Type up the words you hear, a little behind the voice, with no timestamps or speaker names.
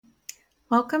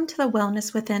Welcome to the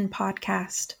Wellness Within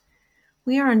podcast.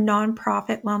 We are a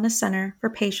nonprofit wellness center for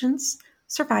patients,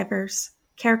 survivors,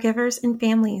 caregivers, and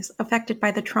families affected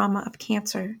by the trauma of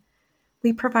cancer.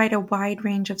 We provide a wide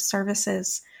range of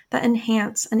services that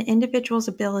enhance an individual's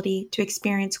ability to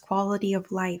experience quality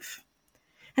of life.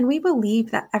 And we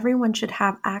believe that everyone should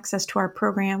have access to our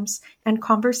programs and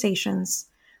conversations,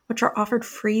 which are offered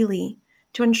freely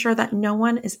to ensure that no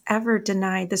one is ever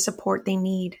denied the support they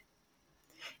need.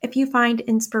 If you find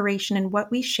inspiration in what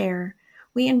we share,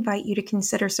 we invite you to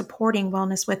consider supporting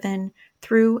Wellness Within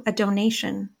through a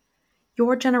donation.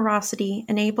 Your generosity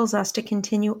enables us to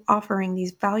continue offering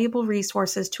these valuable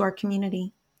resources to our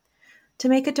community. To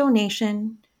make a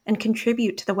donation and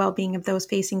contribute to the well-being of those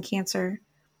facing cancer,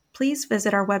 please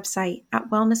visit our website at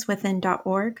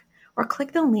wellnesswithin.org or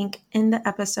click the link in the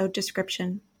episode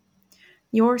description.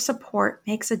 Your support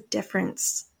makes a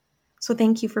difference, so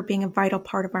thank you for being a vital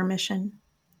part of our mission.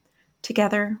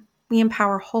 Together, we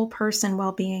empower whole person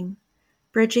well-being,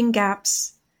 bridging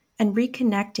gaps, and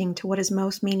reconnecting to what is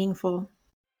most meaningful.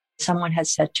 Someone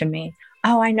has said to me,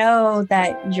 "Oh, I know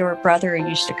that your brother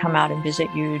used to come out and visit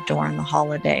you during the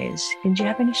holidays. Did you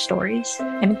have any stories?"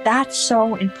 I mean, that's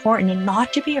so important, and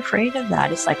not to be afraid of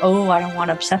that. It's like, oh, I don't want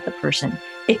to upset the person.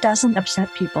 It doesn't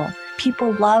upset people.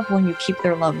 People love when you keep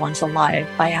their loved ones alive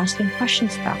by asking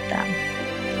questions about them.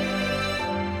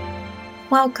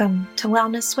 Welcome to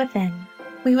Wellness Within.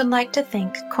 We would like to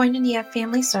thank Koinonia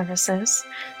Family Services,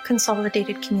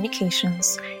 Consolidated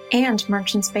Communications, and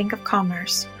Merchants Bank of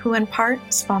Commerce, who in part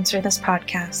sponsor this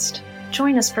podcast.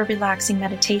 Join us for relaxing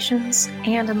meditations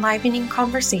and enlivening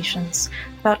conversations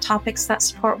about topics that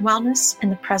support wellness in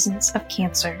the presence of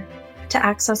cancer. To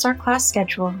access our class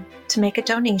schedule, to make a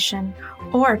donation,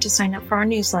 or to sign up for our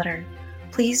newsletter,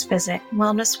 please visit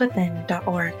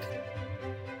wellnesswithin.org.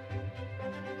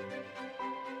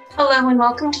 Hello and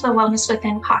welcome to the Wellness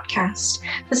Within podcast.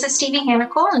 This is Stevie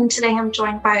Hanicle, and today I'm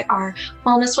joined by our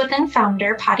Wellness Within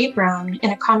founder, Patty Brown,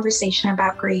 in a conversation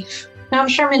about grief. Now, I'm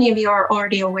sure many of you are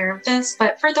already aware of this,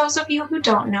 but for those of you who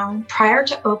don't know, prior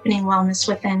to opening Wellness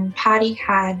Within, Patty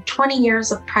had 20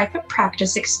 years of private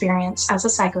practice experience as a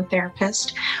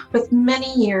psychotherapist with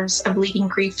many years of leading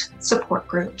grief support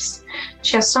groups.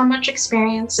 She has so much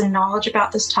experience and knowledge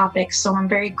about this topic, so I'm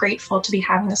very grateful to be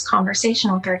having this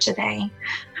conversation with her today.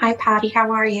 Hi, Patty.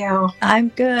 How are you? I'm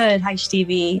good. Hi,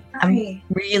 Stevie. Hi. I'm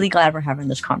really glad we're having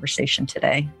this conversation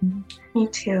today. Me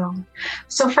too.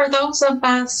 So for those of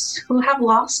us who have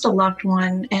lost a loved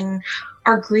one and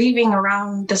are grieving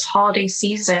around this holiday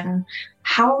season,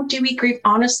 how do we grieve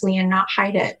honestly and not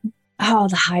hide it? Oh,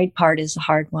 the hide part is the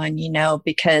hard one,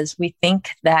 because we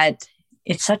think that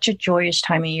it's such a joyous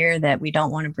time of year that we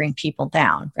don't want to bring people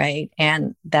down, right?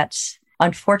 And that's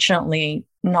unfortunately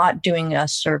not doing a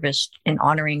service in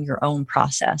honoring your own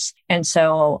process. And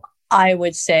so I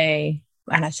would say,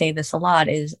 and I say this a lot,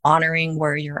 is honoring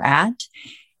where you're at.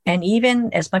 And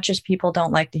even as much as people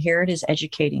don't like to hear it, is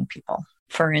educating people.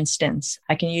 For instance,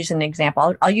 I can use an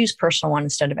example. I'll use personal one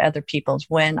instead of other people's.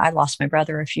 When I lost my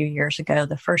brother a few years ago,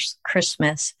 the first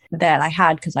Christmas that I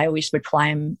had, because I always would fly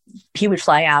him, he would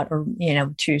fly out or,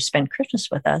 to spend Christmas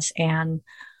with us. And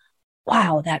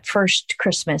wow, that first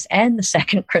Christmas and the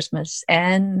second Christmas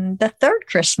and the third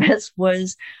Christmas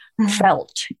was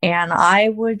felt. And I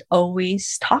would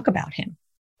always talk about him.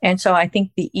 And so I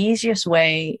think the easiest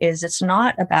way is it's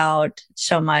not about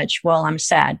so much, well, I'm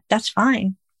sad. That's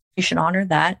fine. You should honor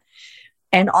that.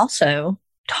 And also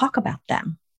talk about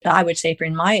them. I would say,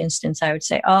 in my instance, I would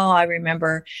say, oh, I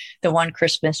remember the one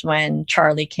Christmas when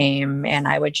Charlie came, and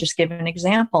I would just give an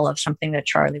example of something that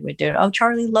Charlie would do. Oh,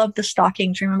 Charlie loved the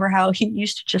stockings. Remember how he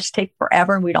used to just take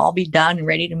forever and we'd all be done and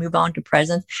ready to move on to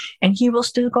presents, and he will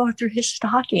still go through his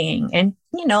stocking. And,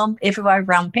 if I were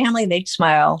around family, they'd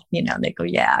smile, they'd go,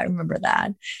 yeah, I remember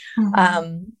that.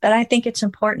 Mm-hmm. But I think it's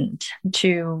important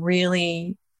to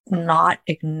really not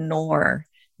ignore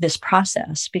this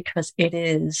process because it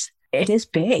is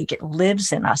big. It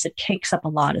lives in us. It takes up a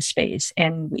lot of space.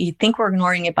 And we think we're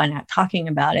ignoring it by not talking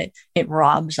about it. It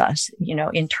robs us.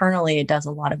 Internally, it does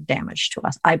a lot of damage to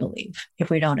us, I believe, if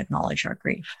we don't acknowledge our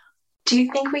grief. Do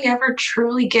you think we ever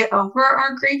truly get over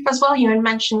our grief as well? You had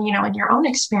mentioned, in your own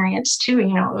experience too,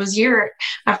 it was year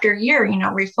after year,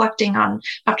 reflecting on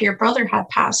after your brother had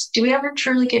passed. Do we ever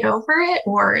truly get over it,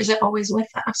 or is it always with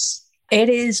us? It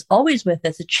is always with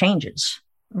us. It changes.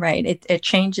 Right. It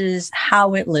changes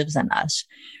how it lives in us.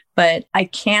 But I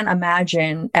can't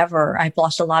imagine ever. I've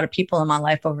lost a lot of people in my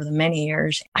life over the many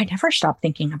years. I never stop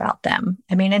thinking about them.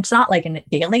 I mean, it's not like a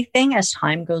daily thing as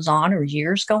time goes on or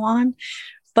years go on.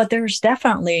 But there's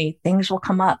definitely things will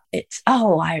come up. It's,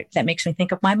 that makes me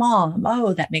think of my mom.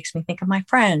 Oh, that makes me think of my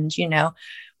friends,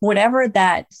 whatever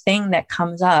that thing that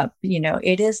comes up,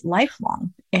 it is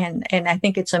lifelong. And I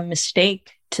think it's a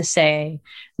mistake to say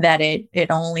that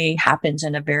it only happens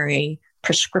in a very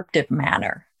prescriptive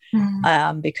manner.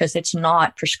 Because it's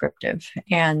not prescriptive.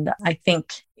 And I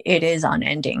think it is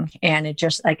unending. And it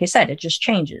just, like I said, it just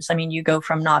changes. I mean, you go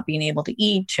from not being able to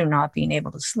eat to not being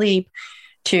able to sleep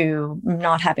to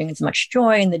not having as much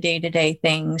joy in the day-to-day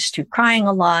things, to crying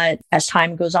a lot. As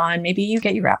time goes on, maybe you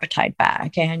get your appetite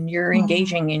back and you're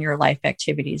engaging in your life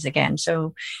activities again.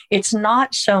 So it's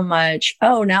not so much,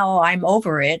 now I'm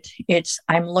over it. It's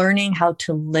I'm learning how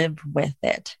to live with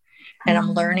it. And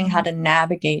I'm learning how to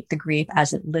navigate the grief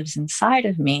as it lives inside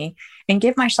of me and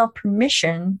give myself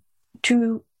permission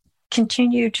to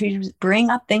continue to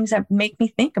bring up things that make me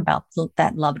think about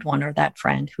that loved one or that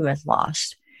friend who has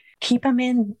lost. Keep them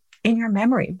in your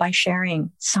memory by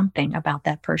sharing something about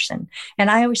that person. And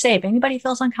I always say, if anybody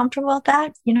feels uncomfortable with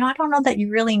that, I don't know that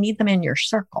you really need them in your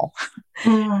circle.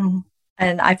 And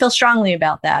I feel strongly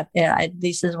about that.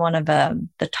 This is one of the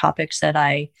topics that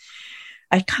I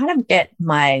kind of get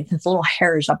my little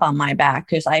hairs up on my back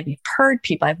because I've heard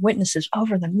people, I've witnessed this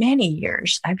over the many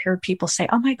years. I've heard people say,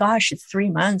 oh my gosh, it's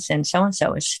 3 months and so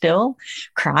is still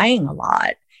crying a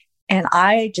lot. And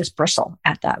I just bristle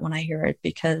at that when I hear it,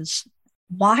 because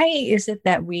why is it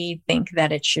that we think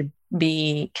that it should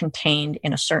be contained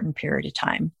in a certain period of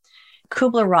time?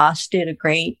 Kubler-Ross did a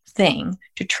great thing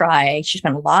to try. She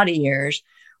spent a lot of years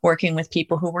working with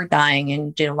people who were dying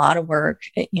and did a lot of work,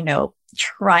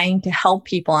 trying to help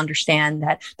people understand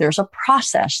that there's a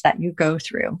process that you go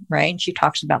through, right? And she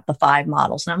talks about the 5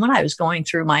 models. And when I was going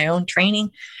through my own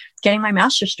training, getting my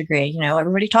master's degree,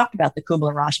 everybody talked about the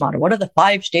Kubler-Ross model. What are the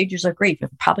 5 stages of grief? It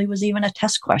probably was even a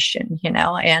test question,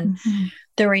 and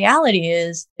the reality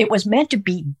is it was meant to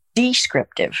be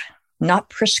descriptive, not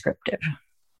prescriptive.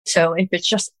 So if it's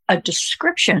just a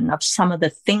description of some of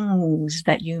the things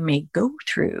that you may go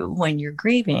through when you're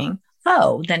grieving,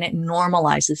 then it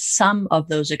normalizes some of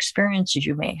those experiences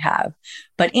you may have.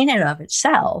 But in and of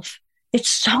itself, it's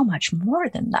so much more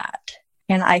than that.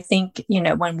 And I think,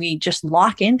 when we just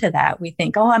lock into that, we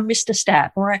think, I missed a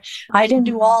step, or I didn't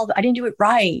do it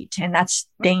right. And that's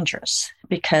dangerous,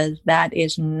 because that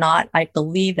is not, I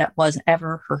believe that was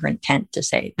ever her intent to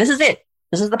say, this is it.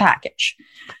 This is the package.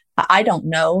 I don't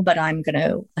know, but I'm going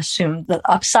to assume the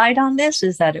upside on this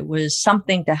is that it was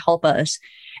something to help us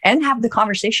and have the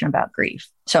conversation about grief.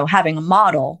 So having a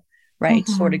model, right,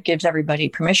 sort of gives everybody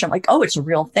permission, like, it's a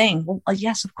real thing. Well,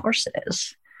 yes, of course it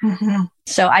is.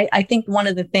 So I think one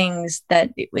of the things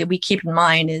that we keep in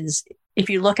mind is if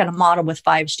you look at a model with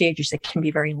 5 stages, it can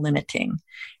be very limiting.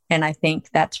 And I think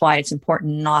that's why it's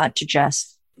important not to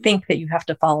just think that you have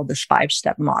to follow this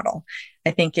 5-step model.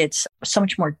 I think it's so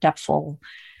much more depthful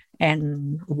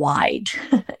and wide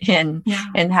in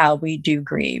how we do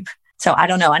grieve. So I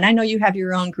don't know. And I know you have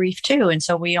your own grief too. And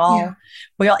so we all,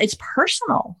 it's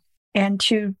personal. And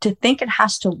to think it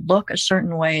has to look a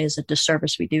certain way is a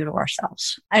disservice we do to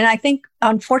ourselves. And I think,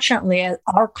 unfortunately,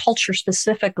 our culture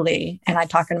specifically, and I'm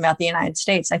talking about the United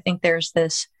States, I think there's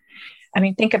this,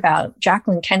 think about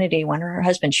Jacqueline Kennedy, when her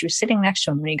husband, she was sitting next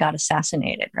to him when he got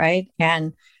assassinated, right?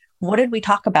 And what did we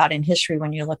talk about in history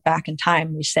when you look back in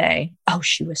time? We say,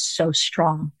 she was so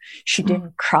strong. She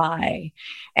didn't cry.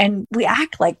 And we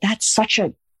act like that's such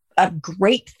a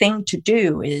great thing to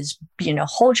do is,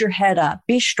 hold your head up,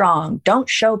 be strong. Don't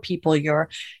show people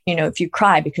if you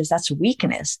cry, because that's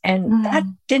weakness. And that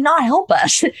did not help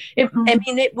us.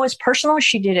 It was personal.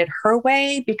 She did it her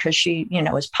way because she,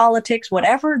 it was politics,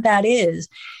 whatever that is.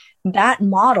 That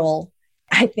model,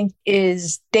 I think,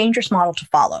 is dangerous model to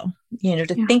follow.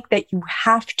 Think that you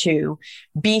have to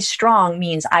be strong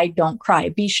means I don't cry.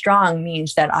 Be strong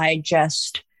means that I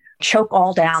just choke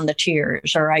all down the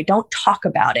tears, or I don't talk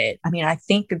about it. I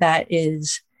think that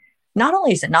is not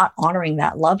only is it not honoring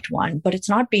that loved one, but it's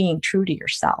not being true to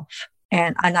yourself.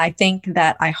 And I think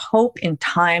that I hope in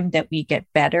time that we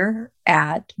get better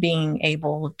at being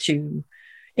able to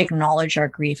acknowledge our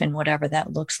grief and whatever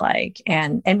that looks like.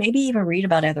 And maybe even read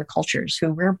about other cultures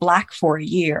who wear black for a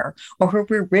year, or who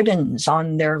wear ribbons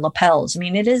on their lapels.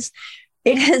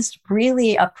 It is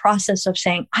really a process of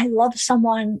saying, I love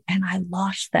someone and I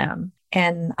lost them.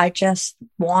 And I just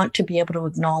want to be able to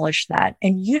acknowledge that.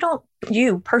 And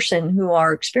you person who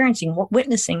are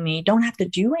witnessing me, don't have to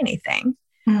do anything.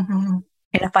 And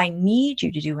if I need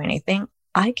you to do anything,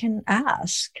 I can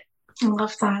ask. I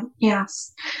love that.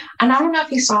 Yes. And I don't know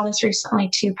if you saw this recently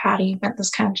too, Patty, but this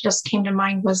kind of just came to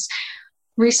mind, was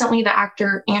recently the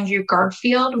actor Andrew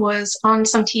Garfield was on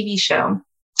some TV show.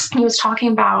 he was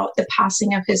talking about the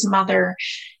passing of his mother,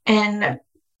 and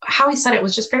how he said it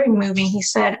was just very moving. He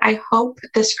said, I hope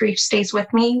this grief stays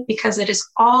with me because it is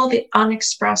all the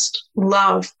unexpressed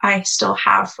love I still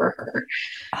have for her.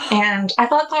 And I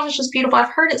thought that was just beautiful.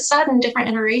 I've heard it said in different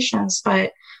iterations,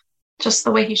 but just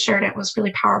the way he shared it was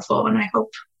really powerful. And I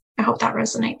hope that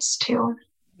resonates too.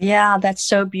 Yeah, that's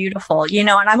so beautiful. And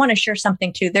I want to share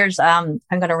something too. There's, I'm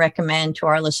going to recommend to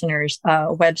our listeners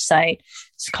a website.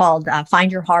 It's called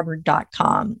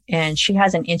findyourharbor.com. And she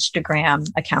has an Instagram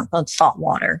account called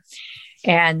Saltwater.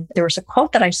 And there was a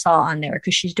quote that I saw on there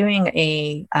because she's doing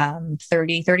a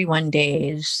 31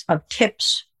 days of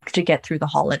tips to get through the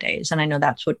holidays. And I know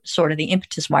that's what sort of the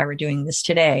impetus why we're doing this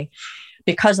today,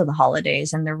 because of the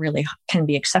holidays, and they really can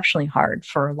be exceptionally hard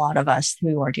for a lot of us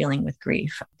who are dealing with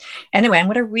grief. Anyway, I'm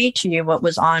going to read to you what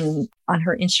was on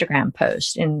her Instagram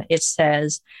post. And it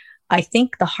says, I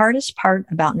think the hardest part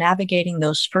about navigating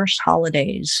those first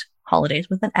holidays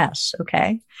with an S,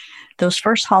 okay? Those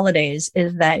first holidays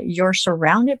is that you're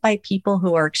surrounded by people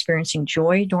who are experiencing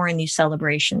joy during these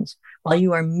celebrations while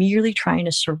you are merely trying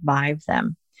to survive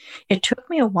them. It took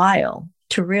me a while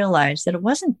to realize that it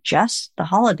wasn't just the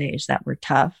holidays that were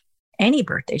tough. Any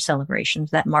birthday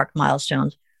celebrations that marked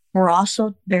milestones were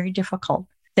also very difficult.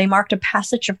 They marked a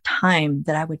passage of time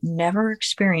that I would never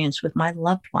experience with my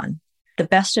loved one. The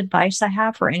best advice I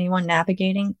have for anyone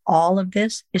navigating all of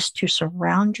this is to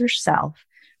surround yourself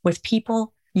with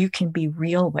people you can be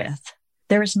real with.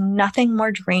 There is nothing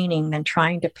more draining than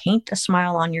trying to paint a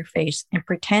smile on your face and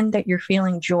pretend that you're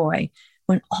feeling joy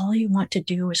when all you want to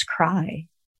do is cry.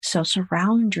 So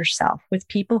surround yourself with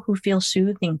people who feel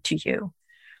soothing to you.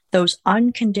 Those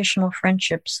unconditional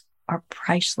friendships are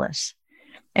priceless.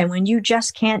 And when you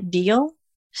just can't deal,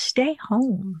 stay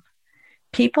home.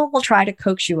 People will try to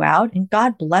coax you out, and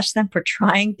God bless them for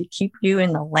trying to keep you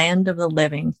in the land of the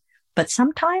living. But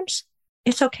sometimes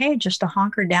it's okay just to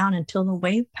hunker down until the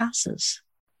wave passes.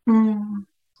 I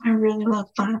really love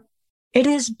that. It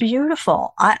is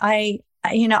beautiful.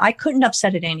 I couldn't have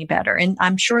said it any better. And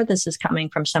I'm sure this is coming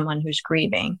from someone who's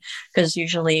grieving, because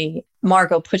usually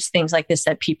Margot puts things like this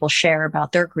that people share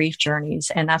about their grief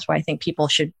journeys. And that's why I think people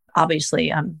should,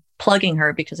 obviously, plugging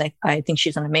her because I think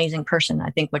she's an amazing person. I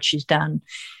think what she's done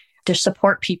to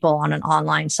support people on an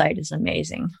online site is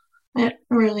amazing. It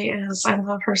really is. I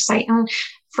love her site. And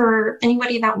for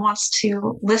anybody that wants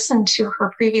to listen to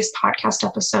her previous podcast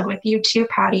episode with you too,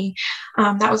 Patty,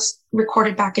 that was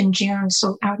recorded back in June.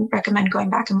 So I would recommend going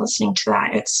back and listening to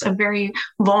that. It's a very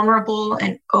vulnerable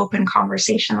and open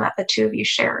conversation that the two of you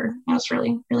shared. It was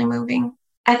really, really moving.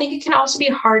 I think it can also be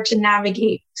hard to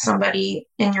navigate somebody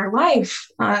in your life,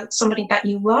 somebody that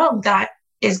you love that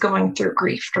is going through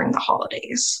grief during the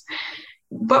holidays.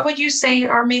 What would you say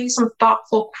are maybe some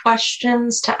thoughtful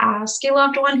questions to ask a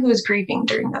loved one who is grieving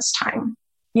during this time?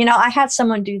 I had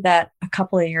someone do that a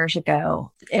couple of years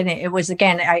ago. And it was,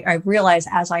 again, I realized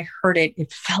as I heard it,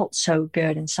 it felt so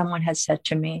good. And someone had said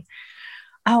to me,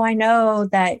 oh, I know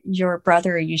that your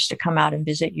brother used to come out and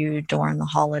visit you during the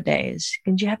holidays.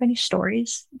 Did you have any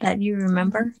stories that you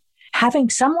remember?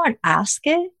 Having someone ask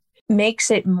it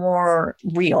makes it more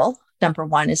real, number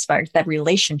one, as far as that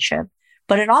relationship.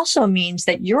 But it also means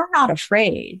that you're not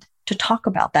afraid to talk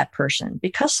about that person.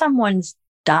 Because someone's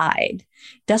died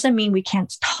doesn't mean we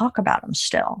can't talk about them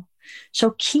still.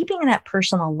 So keeping that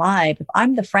person alive, if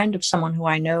I'm the friend of someone who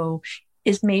I know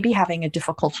is maybe having a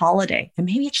difficult holiday, and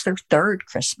maybe it's their third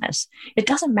Christmas, it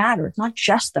doesn't matter. It's not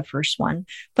just the first one,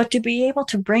 but to be able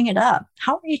to bring it up.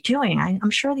 How are you doing?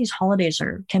 I'm sure these holidays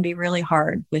can be really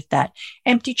hard with that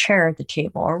empty chair at the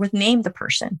table, or with name the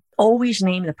person. Always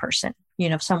name the person.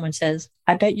 If someone says,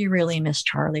 I bet you really miss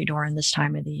Charlie during this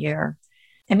time of the year.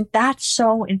 I mean, that's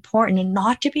so important, and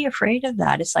not to be afraid of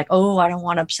that. It's like, oh, I don't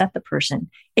want to upset the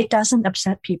person. It doesn't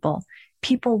upset people.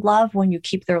 People love when you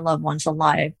keep their loved ones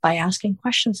alive by asking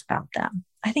questions about them.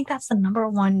 I think that's the number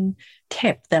one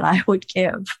tip that I would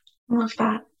give. I love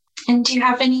that. And do you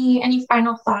have any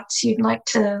final thoughts you'd like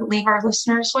to leave our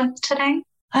listeners with today?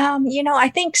 I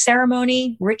think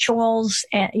ceremony, rituals,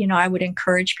 and, I would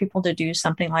encourage people to do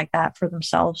something like that for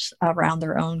themselves around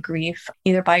their own grief,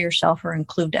 either by yourself or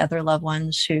include other loved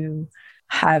ones who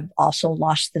have also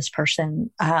lost this person.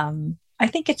 I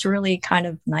think it's really kind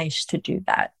of nice to do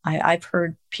that. I've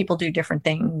heard people do different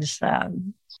things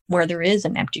where there is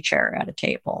an empty chair at a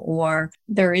table, or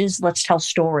there is, let's tell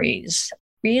stories.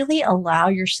 Really allow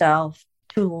yourself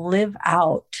to live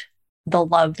out the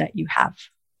love that you have,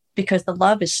 because the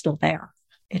love is still there.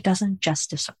 It doesn't just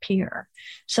disappear.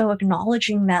 So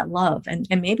acknowledging that love, and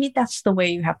maybe that's the way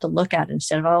you have to look at it,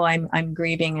 instead of, oh, I'm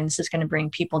grieving and this is going to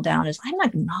bring people down, is I'm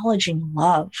acknowledging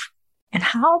love. And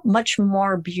how much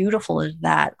more beautiful is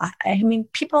that? I mean,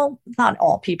 people, not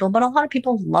all people, but a lot of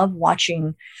people love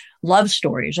watching love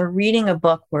stories or reading a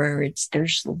book where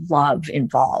there's love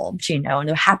involved, and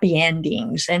the happy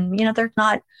endings. And, they're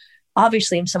not,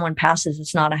 obviously, if someone passes,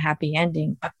 it's not a happy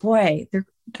ending. But boy, there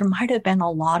might have been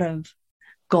a lot of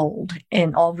gold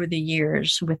in over the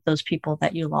years with those people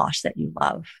that you lost that you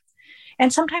love.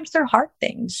 And sometimes they're hard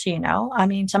things, I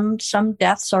mean, some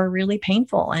deaths are really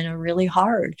painful and are really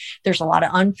hard. There's a lot of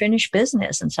unfinished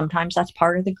business. And sometimes that's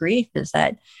part of the grief, is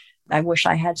that I wish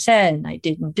I had said and I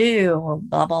didn't do, or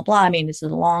blah, blah, blah. I mean, it's a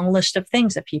long list of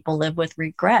things that people live with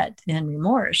regret and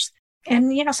remorse.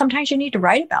 And, sometimes you need to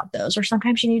write about those, or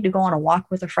sometimes you need to go on a walk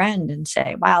with a friend and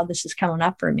say, wow, this is coming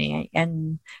up for me.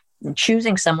 And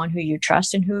choosing someone who you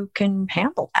trust and who can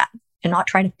handle that and not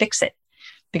try to fix it.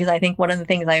 Because I think one of the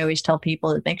things I always tell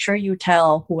people is make sure you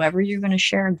tell whoever you're going to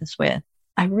share this with,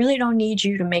 I really don't need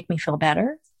you to make me feel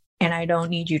better. And I don't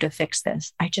need you to fix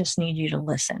this. I just need you to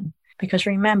listen. Because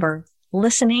remember,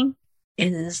 listening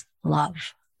is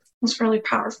love. It's really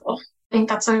powerful. I think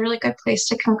that's a really good place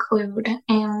to conclude.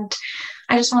 And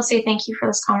I just want to say thank you for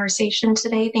this conversation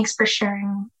today. Thanks for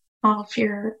sharing all of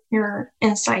your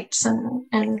insights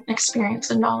and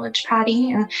experience and knowledge,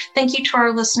 Patty. And thank you to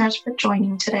our listeners for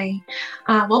joining today.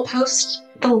 We'll post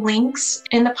the links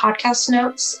in the podcast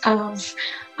notes of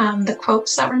the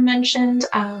quotes that were mentioned,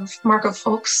 of Margot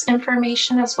Folk's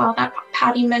information as well that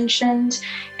Patty mentioned,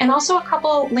 and also a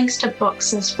couple links to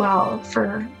books as well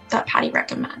that Patty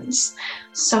recommends.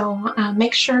 So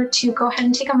make sure to go ahead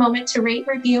and take a moment to rate,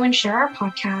 review, and share our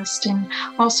podcast, and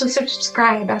also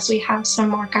subscribe as we have some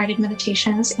more guided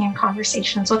meditations and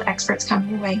conversations with experts coming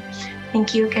your way.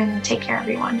 Thank you again, and take care,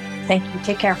 everyone. Thank you.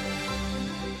 Take care.